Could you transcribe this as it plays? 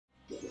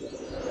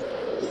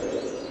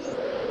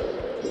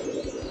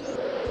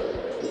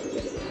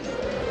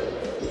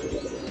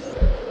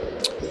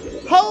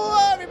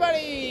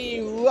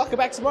welcome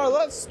back to more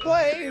Let's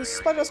Play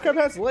Spongebob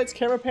Squarepants Lights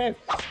Camera Pan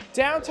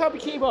Downtown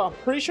Bikini. I'm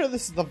pretty sure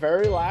this is the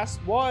very last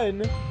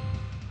one.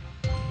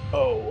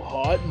 Oh,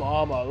 hot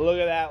mama, look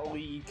at that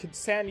lead. Could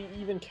Sandy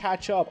even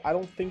catch up? I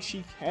don't think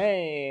she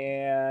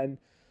can.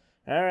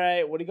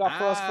 Alright, what do you got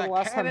for us for the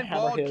last time,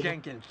 Hammerhead?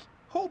 Jenkins.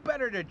 Who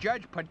better to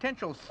judge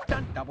potential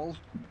stunt doubles?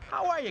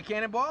 How are you,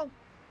 Cannonball?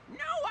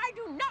 No, I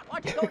do not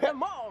want to go to the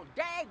mall,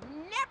 dag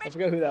nabbit. I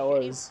forgot who that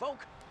was. City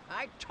folk.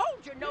 I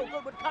told you no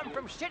good would come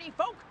from city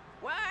folk.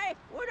 Why,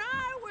 when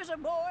I was a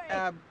boy...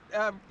 right.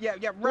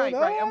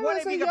 And what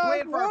have you got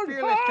planned for our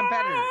fearless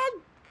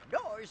competitors?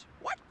 Doors?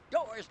 What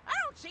doors? I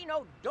don't see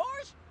no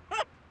doors.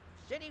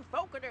 City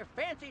folk and their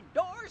fancy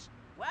doors.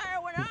 Why,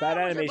 when that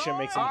I was animation a boy...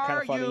 makes it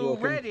kind of funny. Are you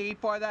ready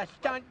for the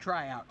stunt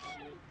tryouts?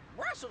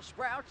 Brussels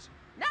sprouts?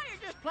 Now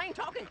you're just plain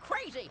talking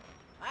crazy.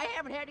 I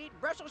haven't had to eat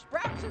Brussels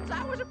sprouts since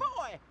I was a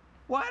boy.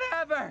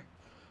 Whatever.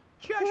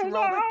 Just roll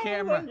the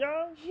camera. And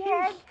then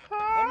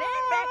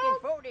back in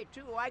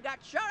 42, I got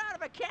shot out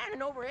of a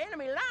cannon over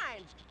enemy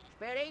lines.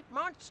 Spent 8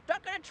 months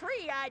stuck in a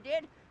tree, I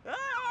did.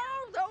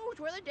 Oh, those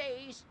were the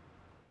days.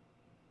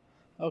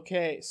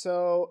 Okay,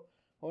 so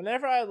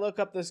whenever I look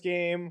up this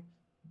game,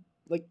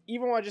 like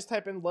even when I just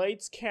type in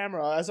lights,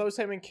 camera, as I was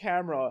typing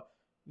camera,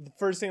 the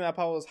first thing that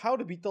popped up was how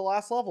to beat the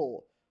last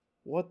level.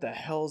 What the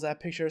hell is that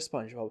picture of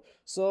SpongeBob?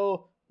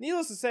 So,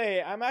 needless to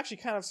say, I'm actually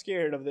kind of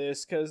scared of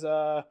this because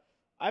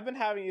I've been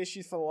having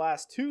issues for the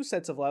last 2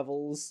 sets of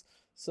levels.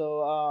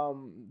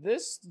 So,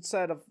 this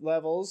set of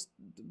levels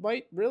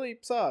might really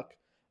suck.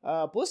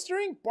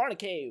 Blistering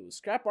barnacles.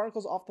 Scrap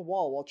barnacles off the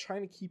wall while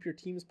trying to keep your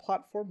team's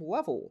platform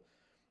level.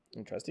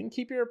 Interesting.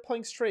 Keep your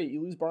plank straight.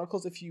 You lose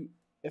barnacles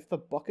if the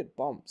bucket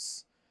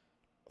bumps.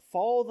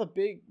 Follow the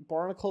big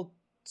barnacle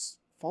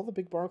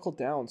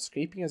down,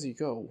 scraping as you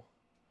go.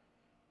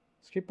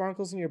 Scrape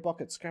barnacles in your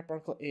bucket. Scrap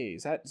barnacle A.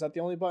 Is that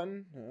the only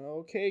button?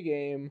 Okay,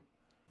 game.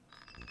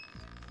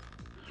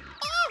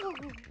 Oh!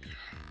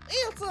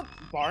 It's a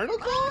barnacle?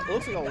 It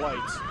looks like a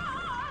light.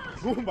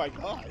 Oh my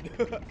god.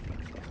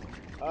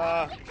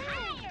 I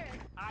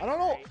don't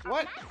know.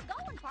 What?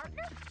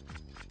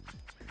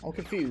 I'm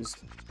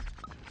confused.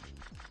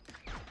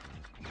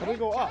 How do we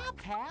go up?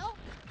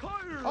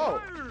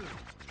 Oh.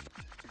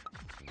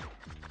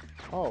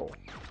 Oh.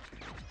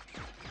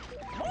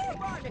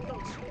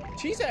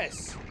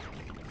 Jesus!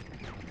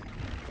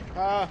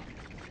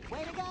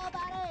 Way to go,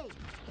 buddy!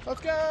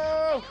 Let's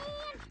go!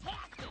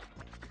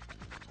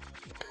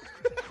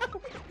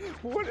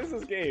 What is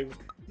this game?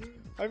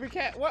 Why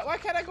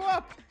can't I go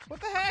up? What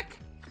the heck?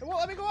 It won't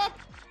let me go up!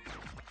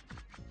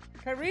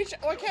 Can I reach?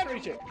 Oh, I can't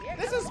reach it!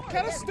 This is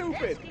kind of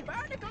stupid!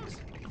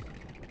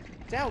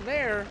 Down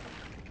there?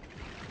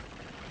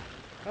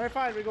 Alright,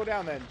 fine, we go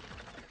down then.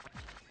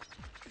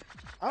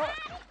 I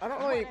don't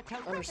really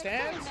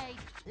understand.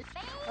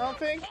 I don't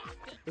think.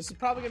 This is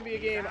probably gonna be a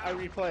game I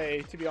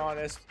replay, to be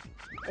honest.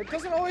 It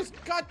doesn't always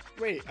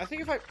wait, I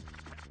think if I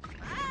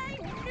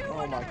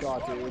oh my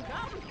god, dude.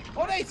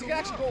 Oh nice, you can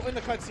actually go in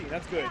the cutscene,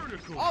 that's good.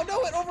 Oh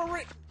no, it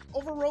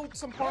overrode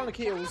some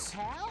barnacles.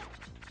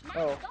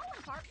 Oh.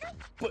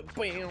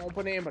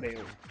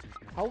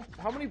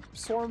 How many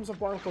swarms of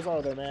barnacles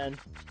are there, man?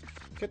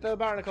 Get the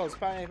barnacles,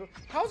 pineapple.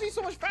 How is he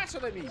so much faster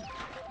than me?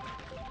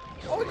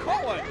 Oh, we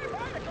caught one!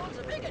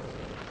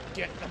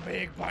 Get the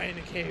big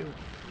barnacle.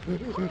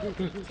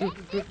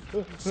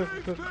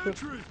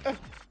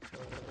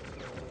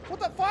 What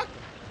the fuck?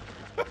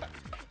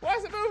 Why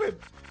is it moving?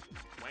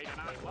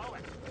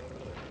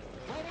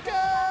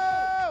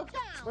 Go!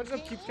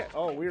 SpongeBob keeps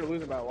oh, we were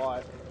losing by a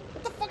lot.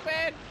 What the fuck,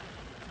 man?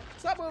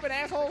 Stop moving,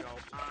 asshole!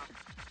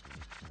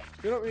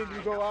 You don't need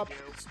to go up.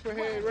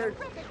 Hey,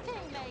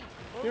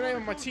 you're not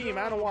even my team.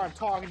 I don't know why I'm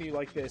talking to you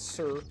like this,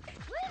 sir.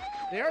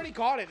 They already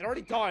got it. They're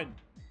already done.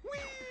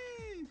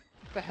 Whee!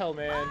 What the hell,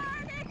 man?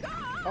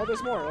 Oh,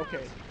 there's more.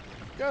 Okay.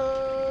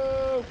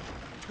 Go!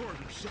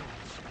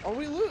 Oh,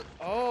 we lose.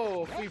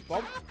 Oh, if we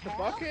bump the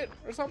bucket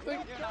or something?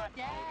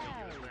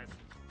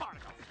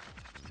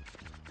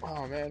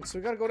 Oh, man. So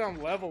we gotta go down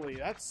levelly.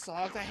 That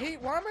sucks.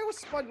 Why am I with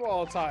SpongeBob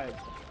all the time?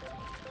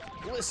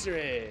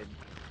 Glycerin.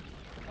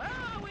 Well,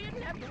 we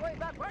didn't have to worry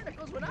about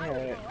barnacles when I was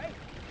a boy.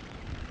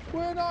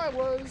 When I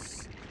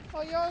was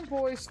a young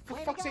boy. For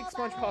fuck's sake,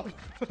 SpongeBob.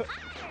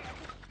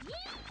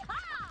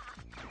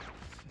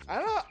 I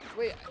don't know.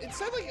 Wait, it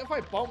said like if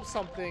I bump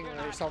something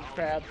or some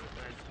crap.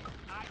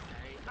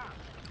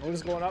 We're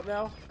just going up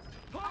now?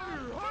 I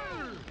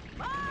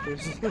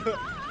don't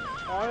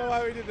know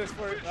why we did this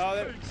for.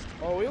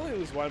 Oh, we only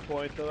lose 1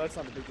 point though. That's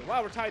not a big deal.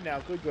 Wow, we're tied now.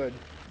 Good.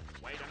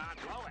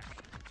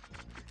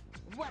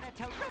 What a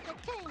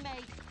terrific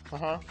teammate!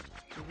 Uh-huh.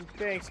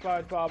 Thanks,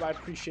 SpongeBob. I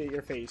appreciate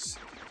your face.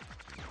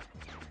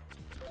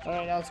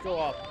 Alright, now let's go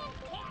up.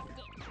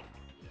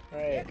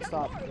 Alright,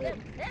 stop.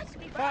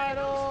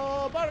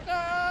 Final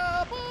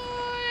barnacle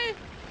boy!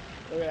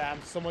 Look at that,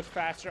 I'm so much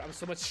faster. I'm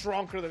so much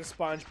stronger than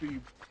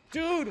SpongeBob.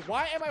 Dude,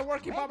 why am I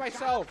working by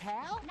myself?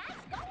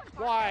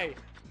 Why?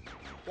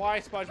 Why,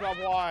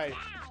 SpongeBob, why?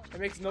 It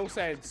makes no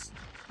sense.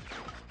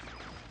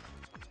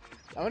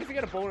 I wonder if you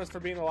get a bonus for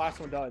being the last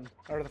one done.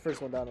 Or the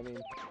first one done, I mean.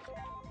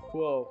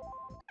 Cool.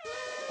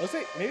 Let's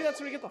say maybe that's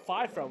where you get the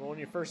 5 from when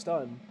you're first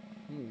done.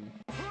 I win!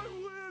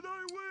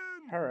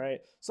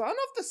 Alright. So I don't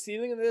know if the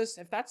ceiling of this,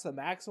 if that's the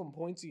maximum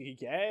points you can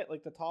get,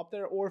 like the top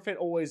there, or if it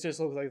always just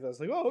looks like this.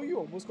 Like, oh, you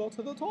almost got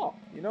to the top,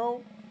 you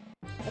know?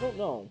 I don't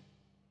know.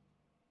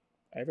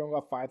 Everyone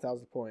got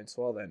 5,000 points.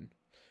 Well then.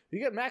 You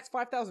get max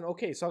 5,000.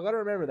 Okay, so I gotta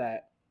remember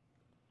that.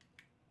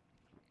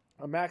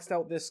 I maxed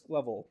out this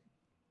level.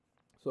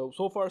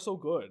 So far so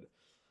good.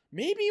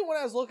 Maybe when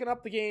I was looking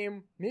up the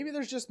game, maybe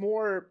there's just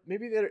more,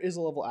 maybe there is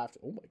a level after.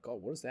 Oh my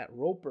god, what is that?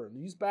 Rope burn.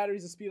 Use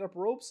batteries to speed up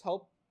ropes,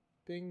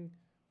 helping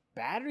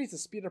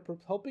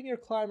helping your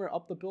climber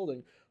up the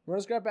building.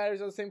 Runners grab batteries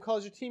of the same color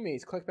as your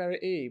teammates. Collect battery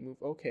A.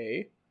 Move,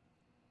 okay.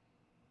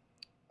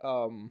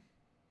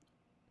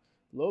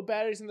 Load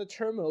batteries in the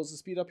terminals to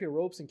speed up your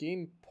ropes and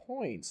gain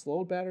points.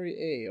 Load battery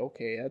A.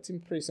 Okay, that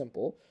seems pretty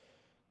simple.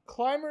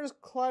 Climbers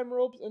climb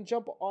ropes and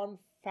jump on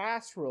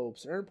fast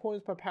ropes. Earn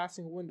points by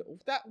passing a window.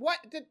 That what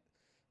did?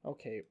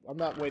 Okay, I'm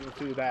not waiting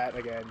through that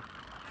again.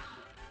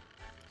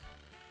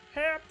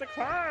 Help the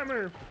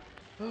climber!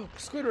 Oh,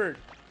 Squidward.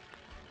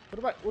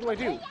 What do I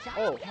do?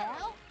 Oh,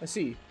 I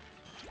see.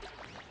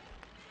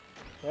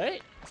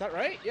 Right? Is that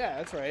right? Yeah,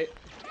 that's right.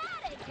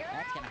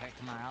 That's gonna hurt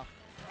tomorrow.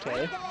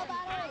 Okay.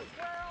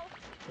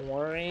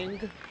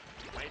 Oink.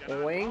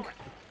 Oink.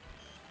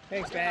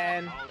 Thanks,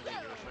 man.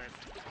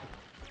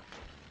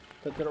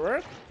 Did it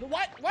work?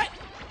 What? What?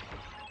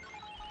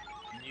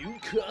 New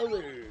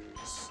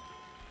colors.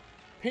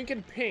 Pink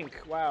and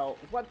pink. Wow.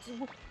 What?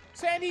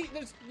 Sandy,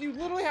 you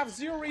literally have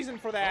zero reason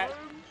for that.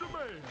 I'm the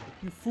man.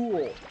 You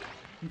fool.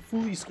 You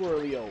fooly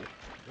Squirrelio.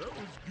 That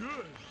was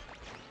good.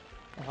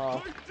 Uh-huh.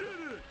 I did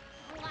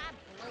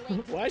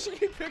it. Why should you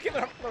keep picking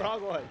up the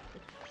wrong one?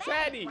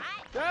 Sandy,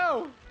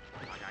 no!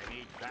 I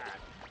need that.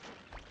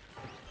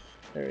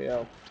 There we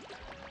go.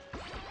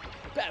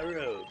 Battle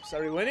ropes.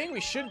 Are we winning?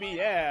 We should be,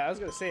 yeah. I was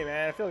gonna say,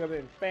 man, I feel like I'm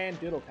in fan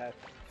diddle path.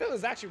 I feel like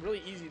it's actually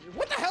really easy to do.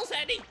 What the hell,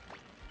 Sandy?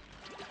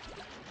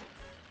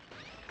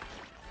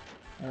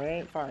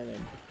 Alright, fine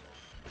then.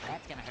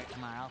 That's gonna hurt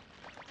tomorrow.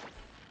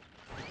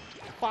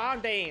 Fine,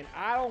 Dane.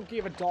 I don't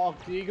give a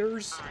dog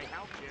diggers. I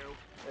help you.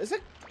 Is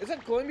it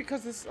glowing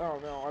because this? Oh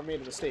no, I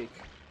made a mistake.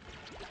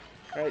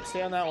 Alright,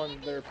 stay on that one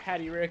there,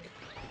 Patty Rick.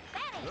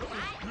 That was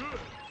good.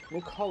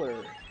 No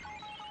color.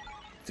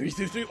 3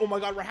 through 3. Oh my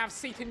god, we're half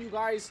Satan, you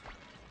guys.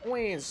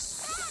 Oh,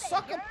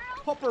 suck a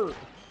pupper.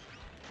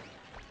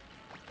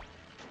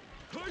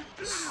 I did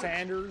it.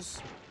 Sanders.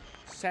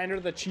 Sander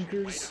the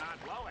Cheekers. Not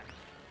blow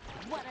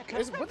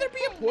it. Would there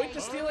be a point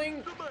to stealing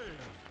I'm the man.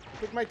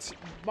 like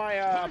my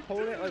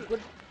opponent? Like,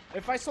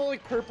 if I stole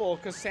like purple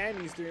because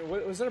Sandy's doing?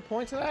 Was there a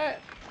point to that?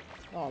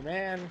 Oh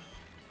man.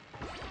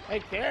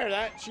 Like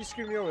there, she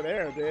screwed me over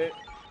there a bit.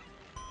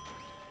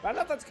 But I don't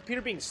know if that's the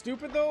computer being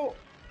stupid though,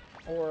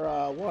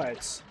 or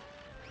what?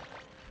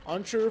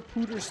 Unsure,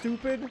 pooter,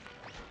 stupid.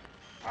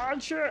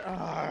 Unsure.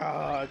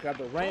 Ah, got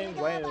the rang.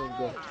 I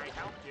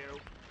help you.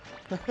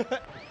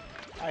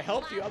 I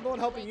helped you. I'm the one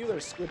helping you there,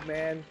 Squid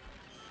Man.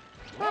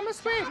 I'm a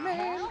squid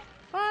man.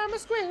 I'm a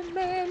squid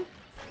man.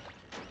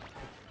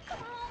 Come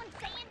on,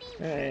 Sandy.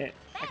 Alright.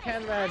 I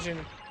can't imagine.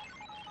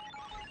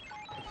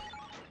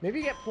 Maybe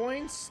you get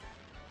points.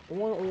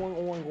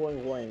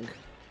 Oing.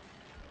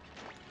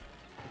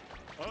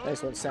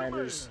 Nice one,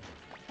 Sanders.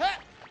 Ha!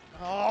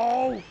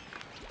 Oh!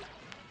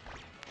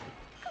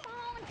 Come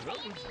on, That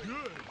Sandy. was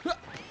good.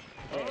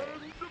 I'm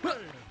the man.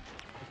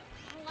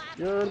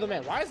 You're the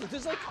man. Why is it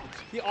just like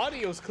the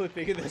audio's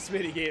clipping in this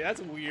minigame?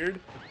 That's weird.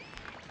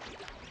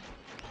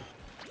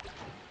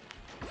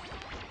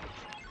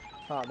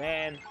 Oh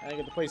man, I didn't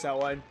get to place that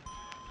one.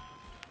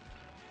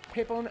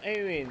 Pip-on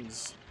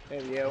Owens.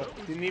 There we go.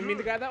 Didn't even mean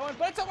to grab that one,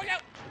 but it's over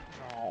out.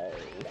 Oh.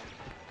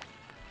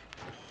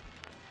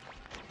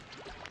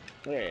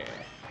 Yeah.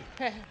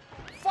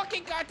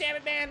 Fucking goddamn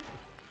it, man.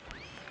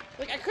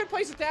 Like I could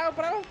place it down,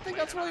 but I don't think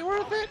that's really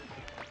worth it.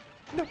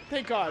 No,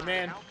 thank God,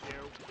 man. Help you.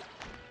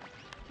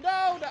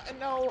 No.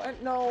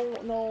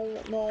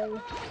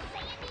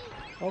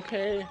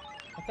 Okay,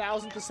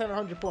 1,000 to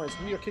 700 points.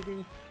 We are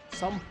kicking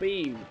some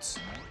boots.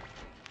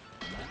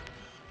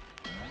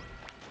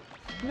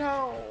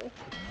 No.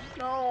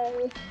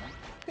 No,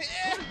 that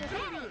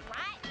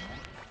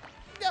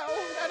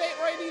ain't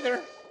right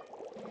either.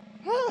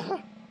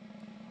 All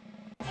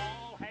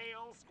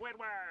hail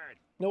Squidward.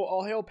 No,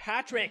 all hail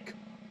Patrick.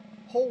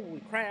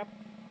 Holy crap.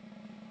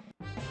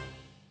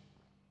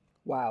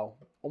 Wow.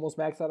 Almost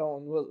maxed out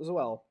on as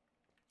well.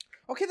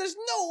 Okay, there's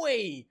no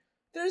way.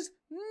 There's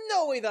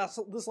no way that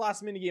this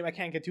last minigame I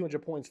can't get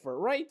 200 points for,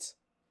 right?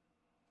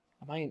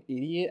 Am I an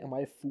idiot? Am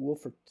I a fool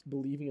for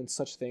believing in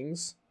such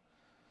things?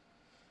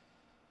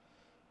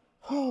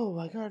 Oh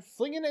my god.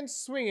 Flinging and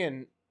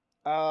swinging.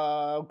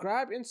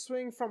 Grab and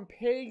swing from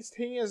pegs,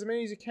 taking as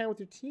many as you can with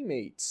your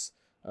teammates.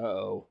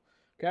 Uh-oh.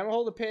 Grab and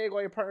hold the peg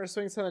while your partner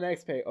swings to the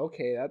next peg.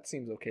 Okay, that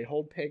seems okay.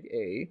 Hold peg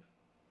A.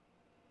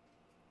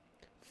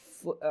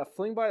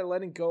 Fling by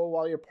letting go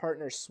while your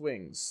partner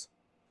swings.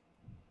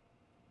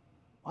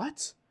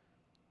 What?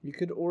 You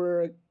could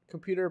order a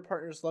computer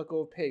partners let go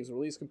of pegs.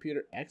 Release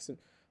computer X and...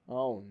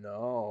 Oh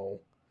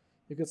no.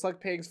 You can select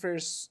pigs for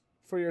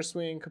your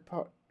swinging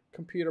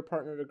computer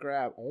partner to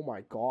grab. Oh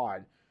my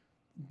god.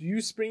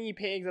 Use springy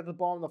pigs at the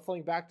bottom to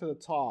fling back to the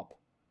top.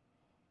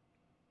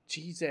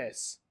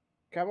 Jesus.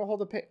 Grab and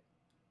hold the pig.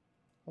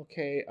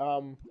 Okay,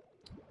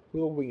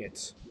 we'll wing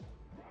it.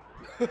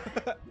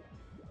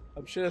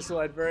 I'm sure this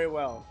will end very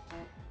well.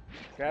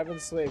 Grab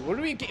and swing. What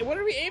are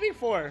we aiming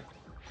for?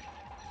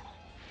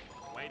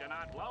 Way to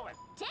not blow it.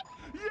 Tick.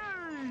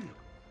 Yay!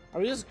 Are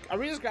we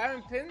just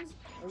grabbing pins?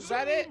 Is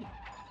that it?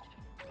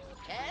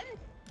 10.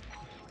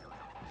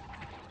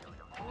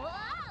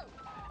 Whoa.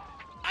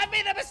 I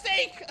made a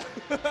mistake!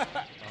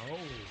 Oh.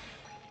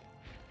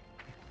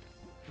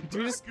 Do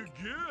we just, Back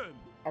again.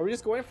 are we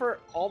just going for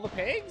all the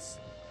pigs?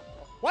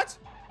 What?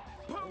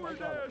 Power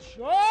dash.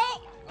 No!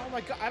 Oh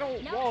my god, I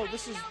don't. No Whoa, pain,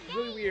 this is no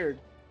really gain. weird.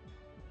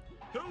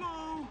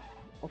 Hello.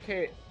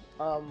 Okay,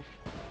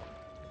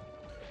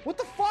 what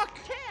the fuck?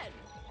 10.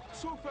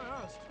 So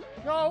fast.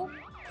 No.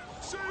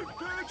 Save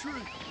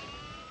Patrick.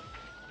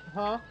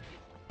 Huh?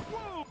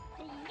 Whoa.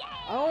 Yeah.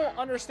 I don't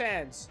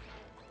understand.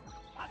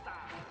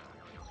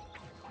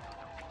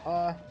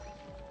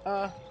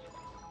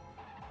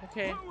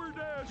 Okay. Power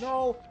dash.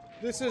 No,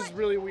 this is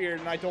really weird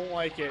and I don't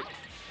like it.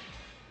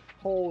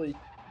 Holy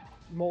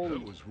moly.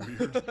 That was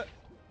weird.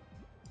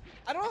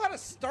 I don't know how to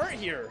start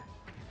here.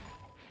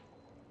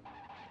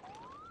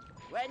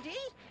 20.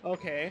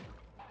 Okay.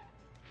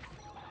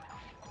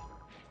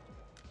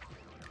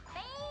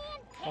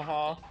 Fantastic.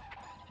 Uh-huh.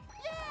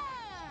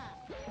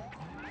 Yeah.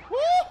 Woo!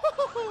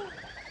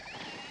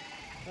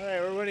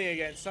 Alright, we're winning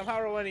again. Somehow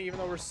we're winning even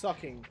though we're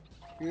sucking.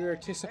 We're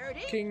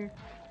king.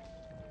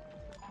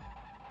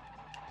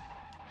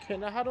 Okay,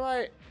 now how do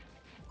I...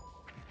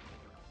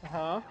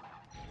 Uh-huh.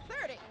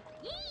 30.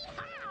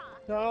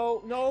 Yeehaw.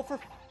 No, no, for...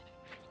 Nice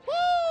Woo!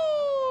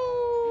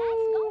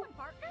 going,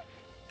 partner.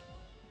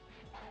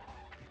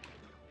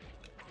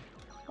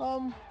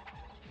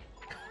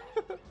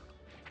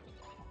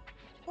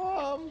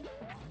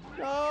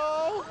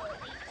 No.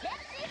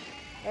 Tempted.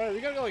 Alright, we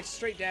gotta go like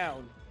straight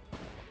down.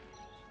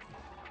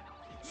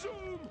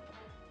 Zoom.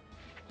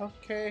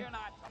 Okay.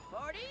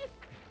 40.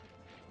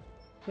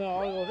 No,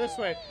 I'll go this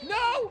way.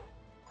 No!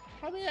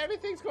 I mean,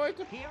 everything's going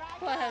to Here I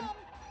plan. come.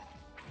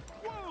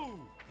 Whoa.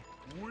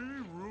 We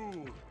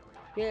rule.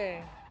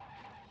 Yeah.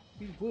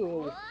 We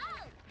will. Whoa.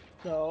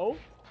 No.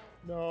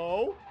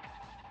 No.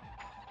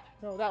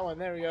 No, that one.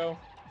 There we go.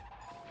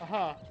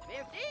 Uh-huh.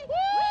 50. Woo!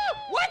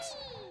 What?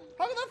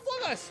 How did that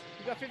flung us?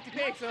 We got 50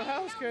 pigs, so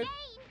that was good.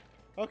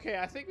 Okay,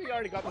 I think we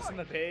already got this in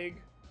the pig.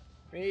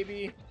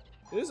 Maybe.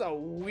 This is a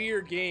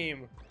weird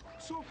game.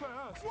 So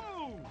fast.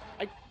 Whoa.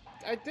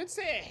 I did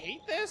say I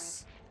hate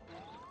this,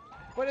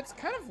 but it's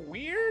kind of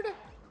weird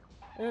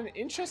in an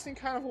interesting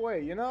kind of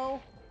way, you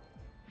know?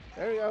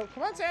 There we go.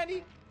 Come on,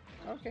 Sandy.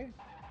 Okay.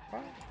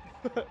 Fine.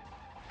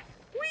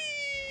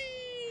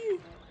 Whee!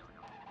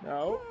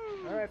 No.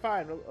 All right,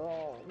 fine.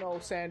 Oh no,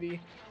 Sandy.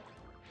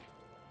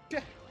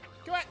 Get,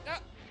 come on.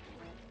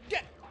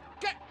 Get.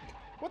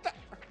 What the?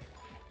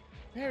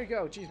 There we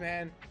go. Jeez,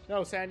 man.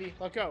 No, Sandy.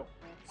 Let go.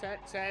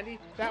 Sandy.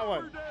 That Power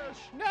one. dash.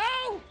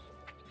 No!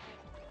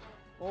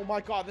 Oh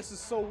my god, this is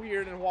so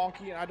weird and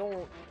wonky, and I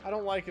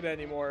don't like it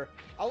anymore.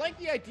 I like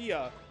the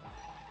idea.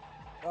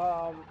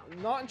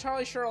 Not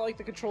entirely sure I like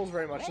the controls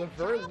very much. They're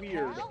very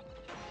weird.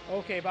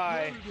 Okay,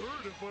 bye. I'd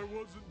hurt if I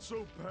wasn't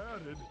so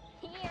padded.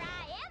 Here I am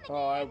again.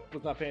 Oh, I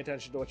was not paying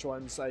attention to which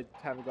ones I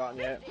haven't gotten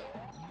yet.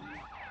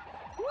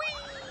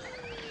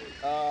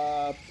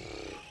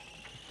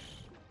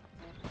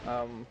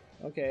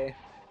 Okay.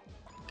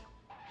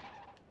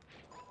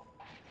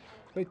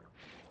 Wait,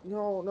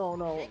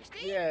 no.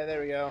 60? Yeah, there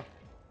we go.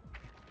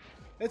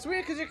 It's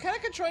weird because you're kind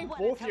of controlling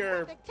both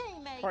your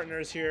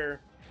partners here.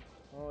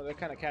 Oh, they're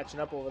kind of catching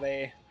up over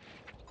there.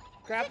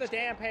 Grab the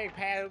damn pig,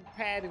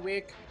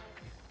 Padwick.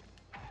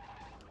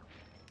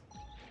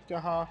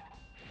 Uh-huh.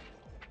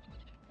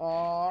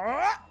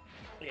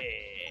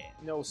 Yeah.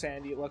 No,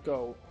 Sandy, let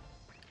go.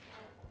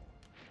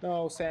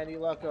 No, Sandy,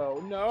 let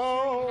go.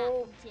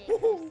 No!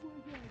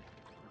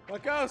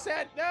 Let go,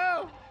 Sandy!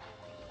 No!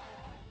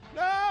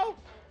 No!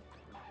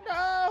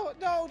 No!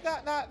 No,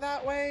 not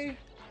that way.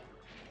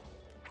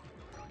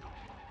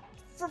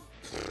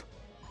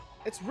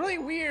 It's really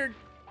weird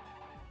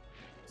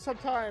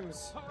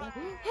sometimes.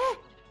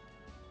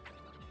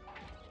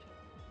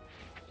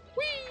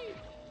 Whee!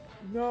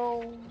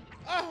 No.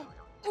 Ah!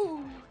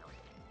 Ooh!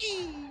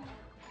 Ee!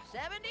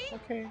 70.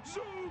 Okay.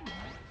 Zoom.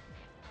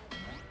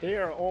 They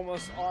are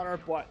almost on our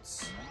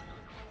butts.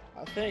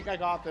 I think I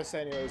got this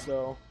anyways,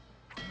 though.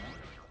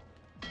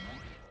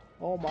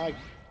 Oh my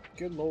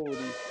good lordy.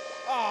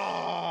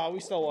 Ah, we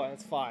still won.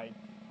 It's fine.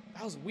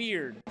 That was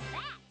weird.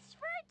 That's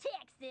for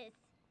Texas.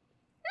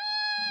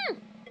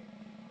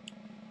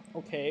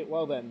 Okay,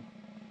 well then.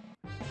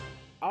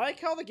 I like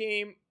how the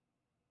game...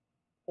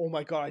 Oh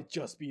my god, I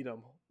just beat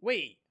him.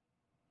 Wait.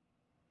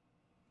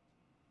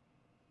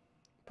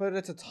 But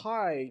it's a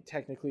tie,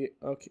 technically.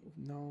 Okay,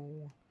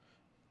 no.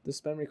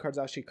 This memory card's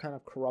actually kind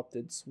of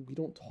corrupted, so we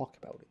don't talk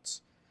about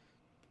it.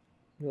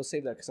 We'll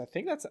save that, because I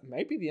think that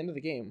might be the end of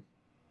the game.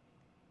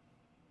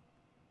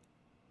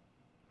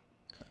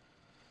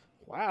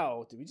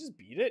 Wow, did we just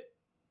beat it?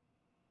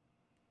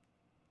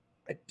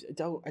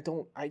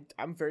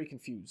 I'm very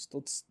confused.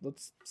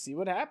 Let's see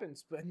what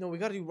happens. But no, we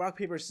gotta do rock,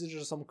 paper,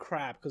 scissors or some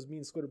crap, because me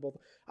and Squid are both.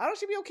 I'd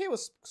actually be okay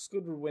with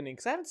Squid winning,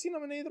 because I haven't seen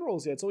him in any of the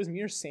roles yet. It's always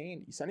me or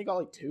Sandy. Sandy got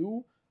like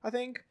 2, I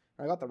think.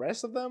 I got the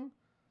rest of them.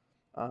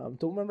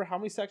 Don't remember how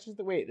many sections.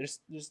 Wait, this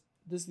is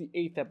the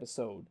 8th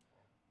episode.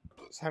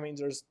 So that means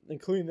there's,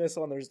 including this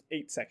one, there's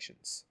 8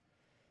 sections.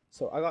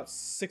 So I got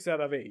 6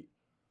 out of 8.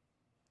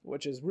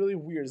 Which is really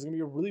weird. It's gonna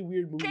be a really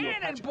weird movie.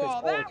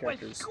 Cannonball, that was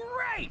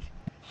great!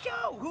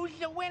 So, who's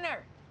the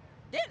winner?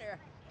 Dinner?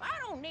 I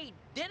don't need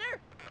dinner.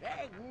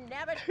 Dang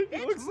nabbit. It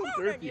looks It's so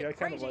morning, dirty. you I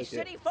kinda crazy like it.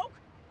 city folk.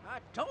 I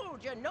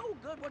told you no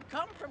good would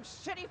come from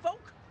city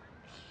folk.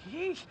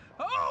 Jeez,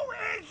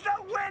 who is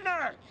the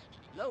winner?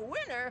 The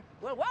winner?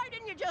 Well, why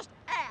didn't you just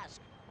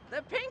ask?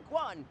 The pink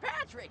one,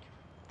 Patrick.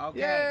 Okay,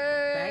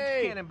 Yay!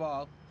 thanks,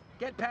 Cannonball.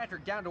 Get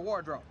Patrick down to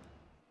wardrobe.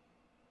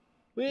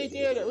 We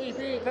did it! We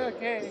beat the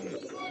game!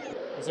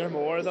 Is there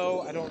more,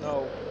 though? I don't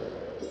know.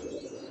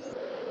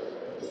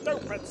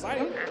 Stupid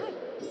sight!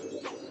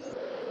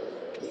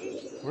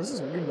 What is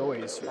this weird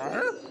noise?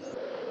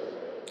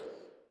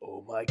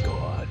 Oh my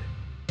god.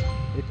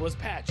 It was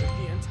Patrick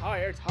the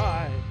entire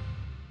time.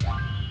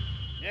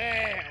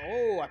 Yeah!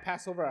 Oh, I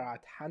passed over a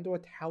under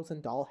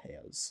 1,000 doll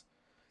hairs.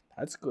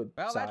 That's good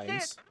Well, signs.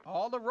 that's it.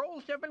 All the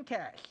roles have been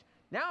cast.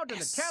 Now to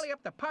Yes. tally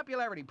up the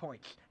popularity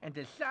points and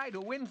decide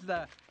who wins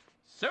the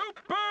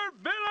Super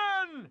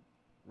Villain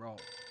role.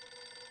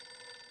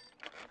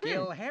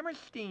 Gil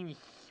Hammerstein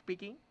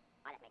speaking.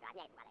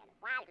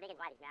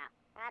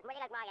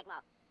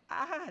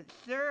 Ah,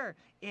 sir,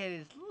 it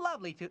is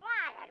lovely to...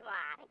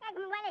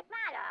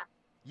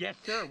 Yes,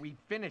 sir, we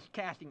finished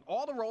casting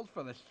all the roles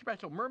for the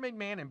special Mermaid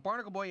Man and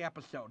Barnacle Boy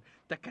episode.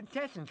 The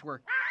contestants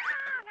were...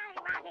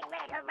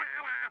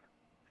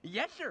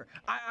 Yes, sir.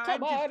 I'm just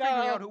figuring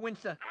out who wins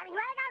the...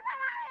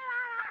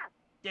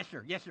 Yes,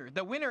 sir.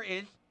 The winner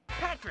is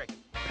Patrick.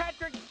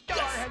 Patrick Star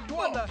has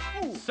won the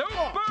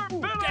Super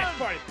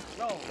Villain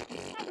role.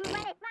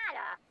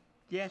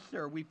 Yes,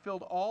 sir. We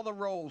filled all the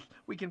roles.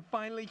 We can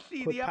finally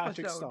see Put the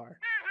Patrick episode.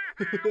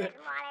 Star.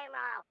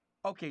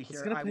 Okay, It's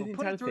sir. gonna I play will the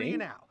put entire it through you thing?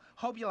 now.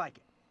 Hope you like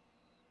it.